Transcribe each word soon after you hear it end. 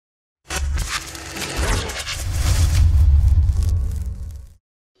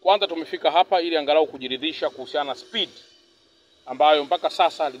Kwanza tumefika hapa ili angalau kujiridhisha kuhusiana na speed ambayo mpaka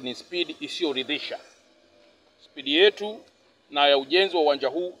sasa ni speed isiyoridhisha. Speed yetu na ya ujenzi wa uwanja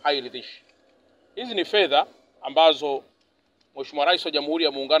huu hairidhishi. Hizi ni fedha ambazo Mheshimiwa Rais wa Jamhuri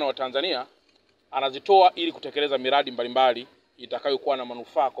ya Muungano wa Tanzania anazitoa ili kutekeleza miradi mbalimbali itakayokuwa na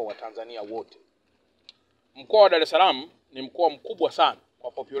manufaa kwa Watanzania wote. Mkoa wa Dar es Salaam ni mkoa mkubwa sana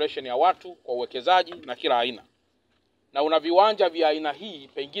kwa population ya watu, kwa uwekezaji na kila aina. Na una viwanja vya aina hii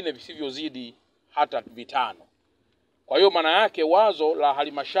pengine visivyozidi hata 5. Kwa hiyo maana yake wazo la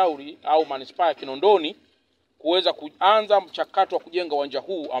halmashauri au manispaa ya Kinondoni kuweza kuanza mchakato wa kujenga uwanja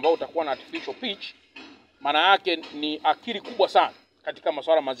huu ambao utakuwa na artificial pitch, maana yake ni akili kubwa sana katika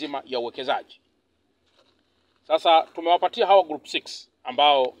masuala mazima ya uwekezaji. Sasa tumewapatia hawa group 6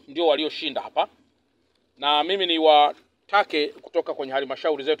 ambao ndio walioshinda hapa. Na mimi niwatake kutoka kwenye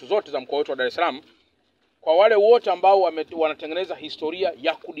halmashauri zetu zote za mkoa wetu wa Dar es Salaam, kwa wale wote ambao wanatengeneza historia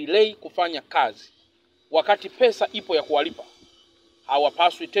ya kudelay kufanya kazi wakati pesa ipo ya kuwalipa,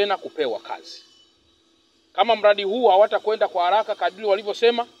 hawapaswi tena kupewa kazi. Kama mradi huu hawatakwenda kwa haraka kadri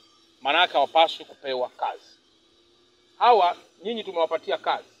walivyosema, maana yake hawapaswi kupewa kazi. Hawa nyinyi tumewapatia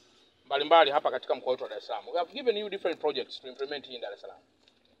kazi mbalimbali hapa katika mkoa wetu wa Dar es Salaam. We have given you different projects to implement in Dar es Salaam.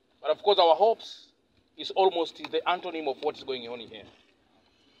 But of course our hopes is almost the antonym of what is going on here.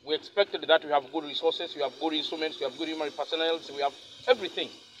 We expected that we have good resources, we have good instruments, we have good human personnel, we have everything.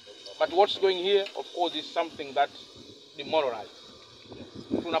 But what's going here, of course, is something that demoralized.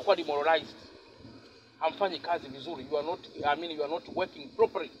 Tunakuwa demoralized. Hamfanyi kazi vizuri. You are not working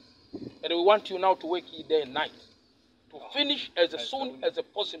properly. And we want you now to work day and night to finish as soon as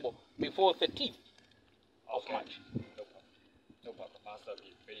possible before 13th of March. No problem. Master,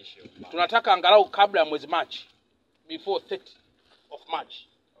 we finish your March. Tunataka angalau kabla ya mwezi March, before 30th of March.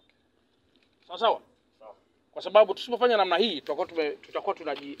 Sawa? Kwa sababu tusipofanya namna hii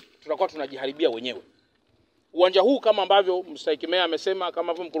tutakuwa tunajiharibia wenyewe. Uwanja huu kama ambavyo mstahiki meya amesema, kama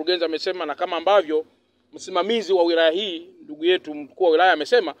ambavyo mkurugenzi amesema, na kama ambavyo msimamizi wa wilaya hii ndugu yetu mkuu wa wilaya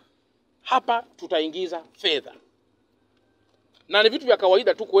amesema, hapa tutaingiza fedha. Na ni vitu vya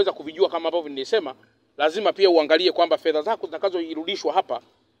kawaida tu kuweza kuvijua kama ambavyo nilisema. Lazima pia uangalie kwamba fedha zako zitakazoirudishwa hapa,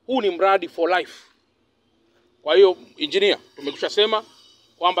 huu ni mradi for life. Kwa hiyo engineer, tumekushasema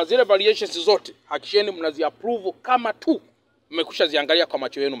kwamba zile variations zote hakisheni mnaziapprove kama tu mmekushaziangalia kwa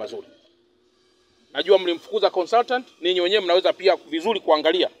macho yenu mazuri. Najua mlimfukuza consultant, ninyi wenyewe mnaweza pia vizuri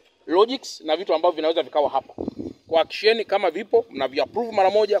kuangalia logics na vitu ambavyo vinaweza vikawa hapa. Kwa hakisheni kama vipo mnaviapprove mara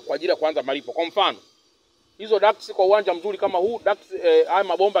moja kwa ajili ya kuanza malipo. Kwa mfano, hizo ducts kwa uwanja mzuri kama huu, haya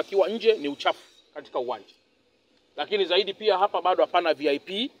mabomba kiwa nje ni uchafu katika uwanja. Lakini zaidi pia hapa bado hapana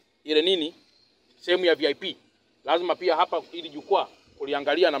VIP, ile nini? Sehemu ya VIP. Lazima pia hapa ili jukwaa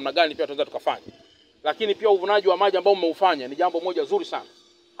kuliangalia namna gani pia tunaweza tukafanya. Lakini pia uvunaji wa maji ambao mmeufanya ni jambo moja zuri sana.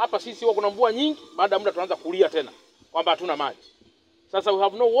 Hapa sisi huwa kuna mvua nyingi, baada ya muda tunaanza kulia tena kwamba hatuna maji. Sasa we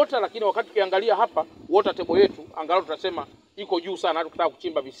have no water, lakini wakati tukiangalia hapa water table yetu angalau tutasema iko juu sana, hata ukitaka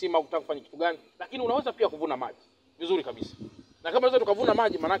kuchimba visima au ukitaka kufanya kitu gani, lakini unaweza pia kuvuna maji vizuri kabisa. Na kama unaweza tukavuna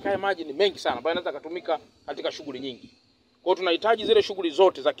maji, maana haya maji ni mengi sana ambayo yanaweza kutumika katika shughuli nyingi. Kwa hiyo tunahitaji zile shughuli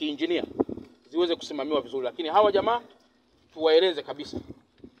zote za kiinjinia ziweze kusimamiwa vizuri, lakini hawa jamaa tuwaeleze kabisa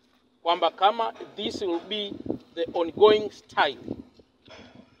kwamba kama this will be the ongoing style,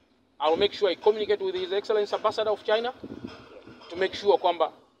 I will make sure I communicate with His Excellency Ambassador of China to make sure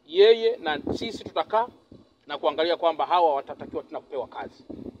kwamba yeye na sisi tutakaa na kuangalia kwamba hawa watatakiwa tena kupewa kazi.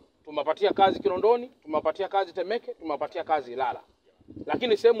 Tumewapatia kazi Kinondoni, tumewapatia kazi Temeke, tumewapatia kazi Ilala.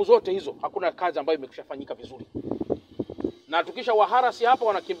 Lakini sehemu zote hizo hakuna kazi ambayo imekushafanyika vizuri. Na tukisha waharasi hapa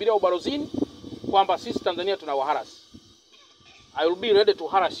wanakimbilia ubalozini kwamba sisi Tanzania tuna waharasi. I will be ready to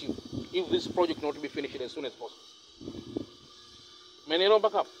harass you if this project not be finished as soon as possible. Menelo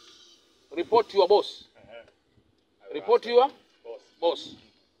back up. Report to your boss. Report to your boss.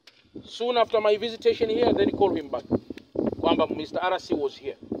 Soon after my visitation here, then call him back. Kwamba Mr. RC was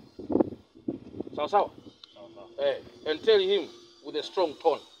here. Sawa? And tell him with a strong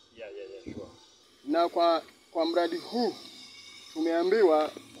tone. Yeah, sure. Na kwa mradi huu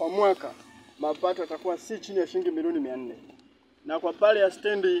tumeambiwa kwa mwaka mapato yatakuwa si chini ya shilingi milioni 400. Na kwa pale ya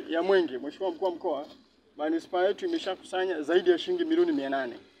stendi ya Mwenge, Mheshimiwa Mkuu wa Mkoa, manispaa yetu imeshakusanya zaidi ya shilingi milioni 800.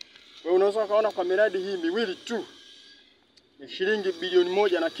 Kwa hiyo unaweza kaona kwa miradi hii miwili tu ya shilingi bilioni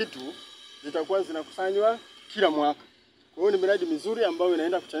 1 na kitu zitakuwa zinakusanywa kila mwaka. Kwa hiyo ni miradi mizuri ambayo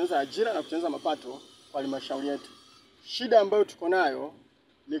inaenda kutengeneza ajira na kutengeneza mapato kwa halmashauri yetu. Shida ambayo tuko nayo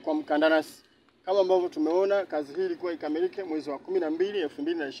ni kwa mkandarasi. Kama ambavyo tumeona kazi hii ilikuwa ikamilike mwezi wa 12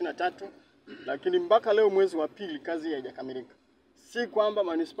 2023, lakini mpaka leo mwezi wa pili kazi haijakamilika. Si kwamba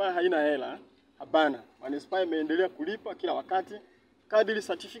manispaa haina hela, hapana. Manispaa imeendelea kulipa kila wakati. kadiri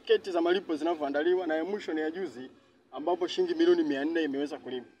certificate za malipo zinavyoandaliwa, na ya mwisho ni ya juzi ambapo shilingi milioni 400 imeweza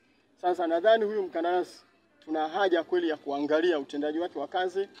kulipwa. Sasa nadhani huyu mkandarasi tuna haja kweli ya kuangalia utendaji wake wa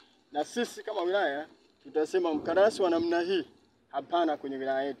kazi, na sisi kama wilaya tutasema mkandarasi wa namna hii hapana kwenye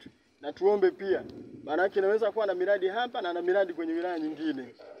wilaya yetu. Na tuombe pia, maana yake inaweza kuwa na miradi hapa na miradi kwenye wilaya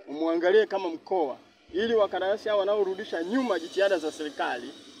nyingine, umwangalie kama mkoa, ili wakandarasi hao wanaorudisha nyuma jitihada za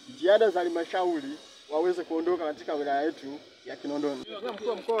serikali, jitihada za halmashauri, waweze kuondoka katika wilaya yetu ya Kinondoni. Mkuu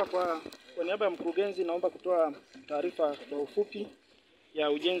wa mkoa, kwa niaba ya mkurugenzi, naomba kutoa taarifa kwa ufupi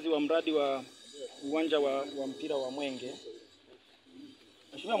ya ujenzi wa mradi wa uwanja wa mpira wa Mwenge.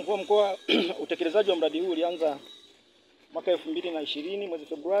 Mheshimiwa Mkuu wa Mkoa, utekelezaji wa mradi huu ulianza mwaka 2020 mwezi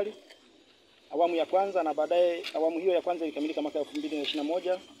Februari, awamu ya kwanza, na baadaye awamu hiyo ya kwanza ilikamilika mwaka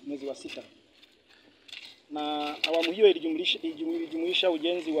 2021 mwezi wa 6. Na awamu hiyo ilijumuisha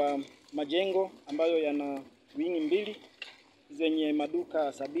ujenzi wa majengo ambayo yana wingi 2 zenye maduka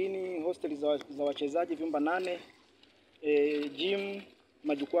 70, hosteli za wachezaji vyumba 8, gym,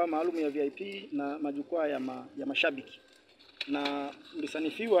 majukwaa maalum ya VIP na majukwaa ya mashabiki. Na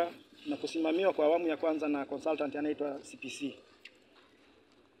ulisanifiwa na kusimamiwa kwa awamu ya kwanza na consultant anaitwa CPC.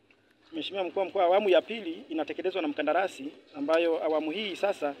 Mheshimiwa Mkuu wa Mkoa, awamu ya pili inatekelezwa na mkandarasi, ambayo awamu hii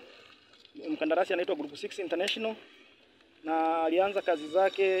sasa mkandarasi anaitwa Group 6 International, na alianza kazi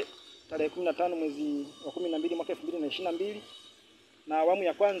zake tarehe 15 mwezi wa 12 mwaka 2022. Na awamu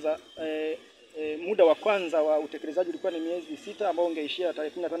ya kwanza muda wa kwanza wa utekelezaji ulikuwa ni miezi 6 ambao ungeishia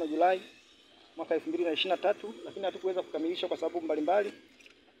tarehe 15 Julai mwaka 2023, lakini hatukuweza kukamilisha kwa sababu mbalimbali.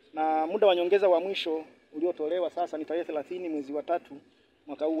 Na muda wa nyongeza wa mwisho uliotolewa sasa ni tarehe 30 mwezi wa 3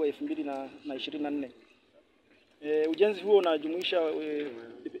 mwaka huu wa 2024. Ujenzi huo unajumuisha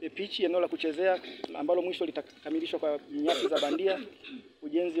pitch, eneo la kuchezea ambalo mwisho litakamilishwa kwa nyasi za bandia,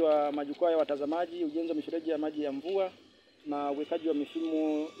 ujenzi wa majukwaa ya watazamaji, ujenzi wa mifereji ya maji ya mvua na uwekaji wa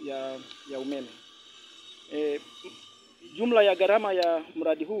mifumo ya umeme. Jumla ya gharama ya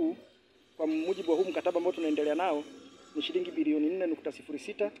mradi huu kwa mujibu wa huu mkataba ambao tunaendelea nao ni shilingi bilioni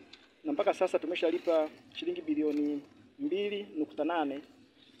 4.06, na mpaka sasa tumeshalipa shilingi bilioni 2.8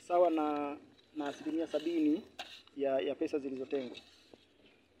 sawa na asilimia 70 ya pesa zilizotengwa.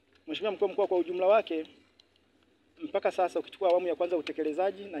 Mheshimiwa Mkuu wa Mkoa, kwa ujumla wake mpaka sasa ukichukua awamu ya kwanza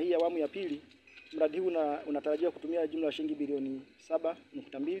utekelezaji na hii awamu ya pili, mradi huu unatarajiwa kutumia jumla ya shilingi bilioni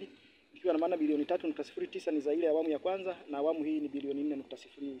 7.2, ikiwa na maana bilioni 3.09 ni za ile awamu ya kwanza na awamu hii ni bilioni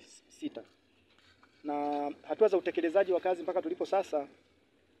 4.06. Na hatua za utekelezaji wa kazi mpaka tulipo sasa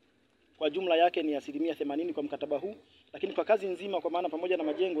kwa jumla yake ni 80% kwa mkataba huu, lakini kwa kazi nzima kwa maana pamoja na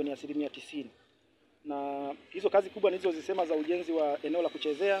majengo ni 90%. Na hizo kazi kubwa nilizozisema za ujenzi wa eneo la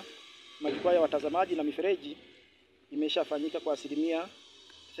kuchezea, majukwaa ya watazamaji na mifereji imeshafanyika kwa 80%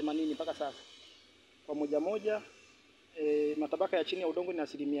 mpaka sasa. Kwa moja matabaka ya chini ya udongo ni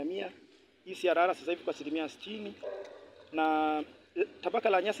 100%. Hii CRR sasa hivi kwa 60%, na tabaka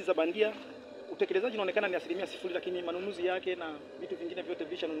la nyasi za bandia utekelezaji unaonekana ni 0%, lakini manunuzi yake na vitu vingine vyote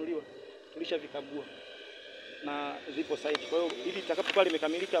vishanunuliwa, tulishavikagua na zipo site. Kwa hiyo ili itakapokuwa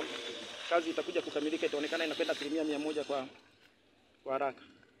limekamilika, kazi itakuja kukamilika, itaonekana inakwenda 100% kwa haraka.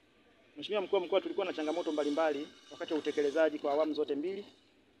 Mheshimiwa Mkuu wa Mkoa, tulikuwa na changamoto mbalimbali wakati wa utekelezaji kwa awamu zote mbili,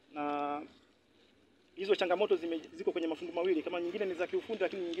 na hizo changamoto ziko kwenye mafungu mawili, kama nyingine ni za kiufundi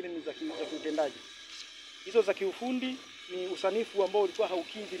lakini nyingine ni za kiutendaji. Hizo za kiufundi ni usanifu ambao ulikuwa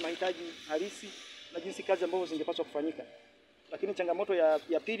haukidhi mahitaji halisi na jinsi kazi ambazo zingepaswa kufanyika. Lakini changamoto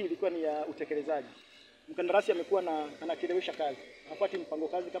ya pili ilikuwa ni ya utekelezaji. Mkandarasi amekuwa anachelewesha kazi, hafuati mpango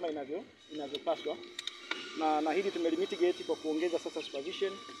kazi kama inavyopaswa. Na hili tumelitigate kwa kuongeza sasa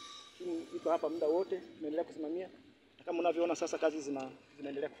supervision. Iko hapa muda wote, tunaendelea kusimamia. Na kama unavyoona sasa kazi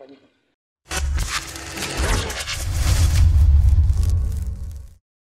zinaendelea kufanyika.